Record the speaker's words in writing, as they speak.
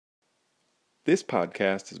This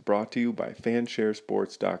podcast is brought to you by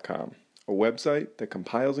fansharesports.com, a website that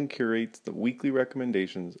compiles and curates the weekly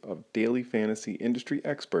recommendations of daily fantasy industry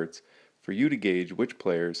experts for you to gauge which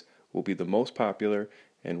players will be the most popular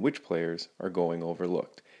and which players are going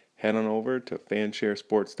overlooked. Head on over to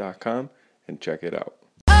fansharesports.com and check it out.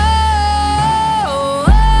 All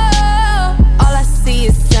I see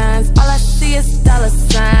is signs, all I see is dollar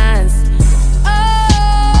signs.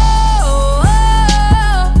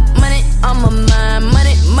 Money on my mind,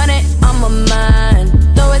 money on my mind.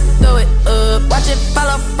 Throw it up, watch it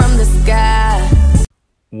follow from the sky.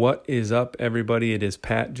 What is up, everybody? It is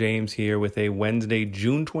Pat James here with a Wednesday,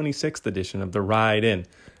 June 26th edition of the Ride In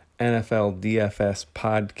NFL DFS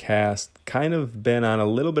podcast. Kind of been on a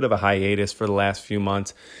little bit of a hiatus for the last few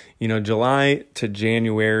months. You know, July to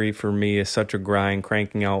January for me is such a grind,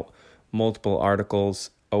 cranking out multiple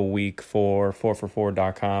articles a week for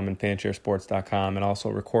 4for4.com and fansharesports.com, and also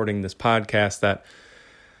recording this podcast that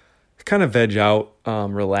kind of veg out,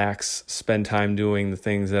 relax, spend time doing the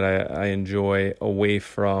things that I enjoy away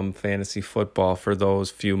from fantasy football for those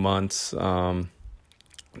few months. It's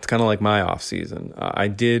kind of like my off season. I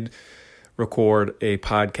did record a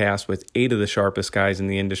podcast with 8 of the sharpest guys in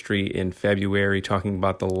the industry in February, talking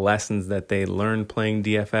about the lessons that they learned playing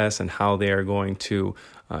DFS and how they are going to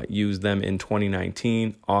use them in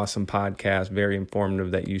 2019. Awesome podcast, very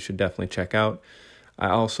informative, that you should definitely check out. I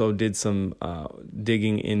also did some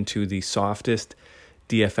digging into the softest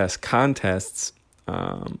DFS contests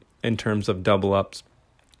in terms of double ups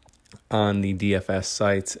on the DFS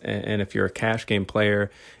sites. And if you're a cash game player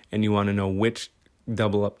and you want to know which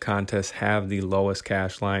double up contests have the lowest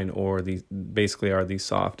cash line or basically are the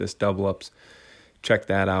softest double ups, check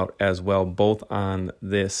that out as well, both on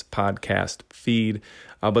this podcast feed.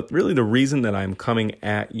 But really the reason that I'm coming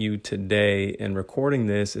at you today and recording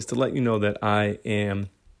this is to let you know that I am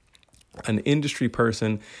an industry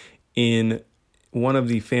person in one of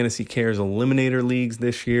the Fantasy Cares Eliminator leagues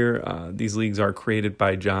this year. These leagues are created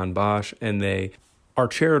by John Bosch, and they are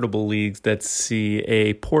charitable leagues that see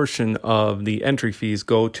a portion of the entry fees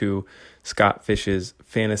go to Scott Fish's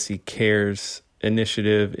Fantasy Cares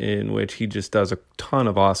initiative, in which he just does a ton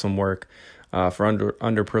of awesome work for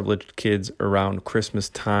underprivileged kids around Christmas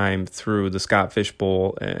time through the Scott Fish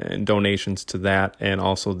Bowl and donations to that, and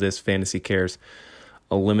also this Fantasy Cares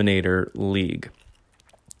Eliminator League.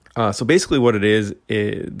 So basically what it is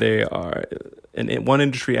they are one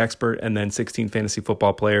industry expert and then 16 fantasy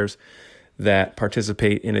football players that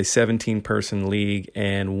participate in a 17-person league,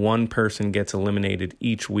 and one person gets eliminated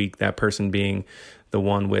each week, that person being the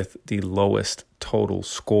one with the lowest total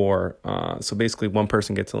score. So basically one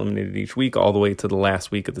person gets eliminated each week all the way to the last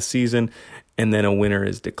week of the season, and then a winner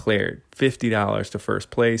is declared. $50 to first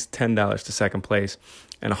place, $10 to second place,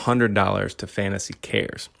 and $100 to Fantasy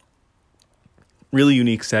Cares. Really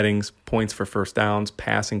unique settings: points for first downs,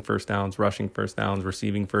 passing first downs, rushing first downs,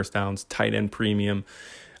 receiving first downs, tight end premium.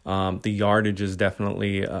 The yardage is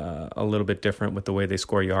definitely a little bit different with the way they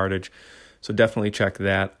score yardage. So definitely check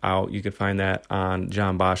that out. You can find that on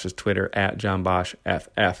John Bosch's Twitter at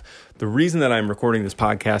JohnBoschFF. The reason that I'm recording this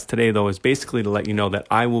podcast today, though, is basically to let you know that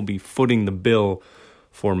I will be footing the bill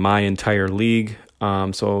for my entire league.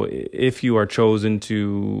 So if you are chosen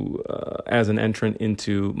to as an entrant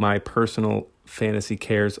into my personal Fantasy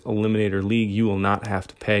Cares Eliminator League, you will not have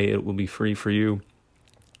to pay. It will be free for you.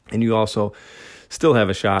 And you also still have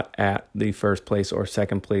a shot at the first place or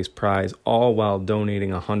second place prize, all while donating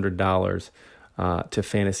 $100 to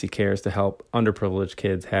Fantasy Cares to help underprivileged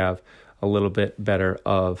kids have a little bit better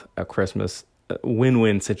of a Christmas.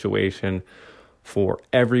 Win-win situation for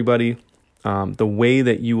everybody. The way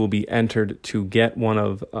that you will be entered to get one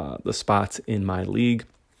of the spots in my league,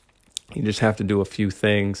 you just have to do a few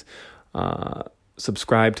things.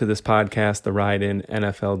 Subscribe to this podcast, the Ride In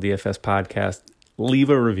NFL DFS podcast. Leave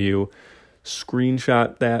a review.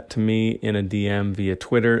 Screenshot that to me in a DM via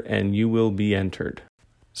Twitter, and you will be entered.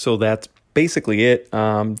 So that's basically it.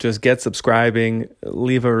 Just get subscribing,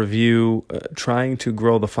 leave a review, trying to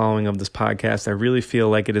grow the following of this podcast. I really feel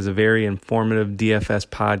like it is a very informative DFS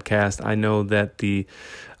podcast. I know that the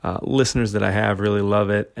listeners that I have really love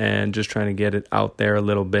it, and just trying to get it out there a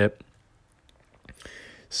little bit.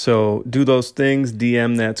 So do those things,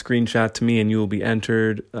 DM that screenshot to me, and you will be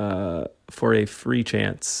entered for a free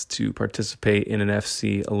chance to participate in an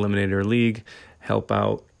FC Eliminator League, help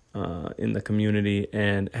out in the community,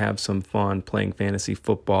 and have some fun playing fantasy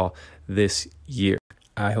football this year.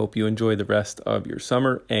 I hope you enjoy the rest of your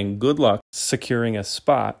summer, and good luck securing a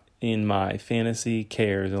spot in my Fantasy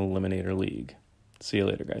Cares Eliminator League. See you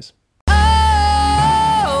later, guys. All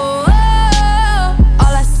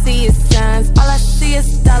I see is signs, all I see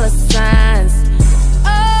is dollar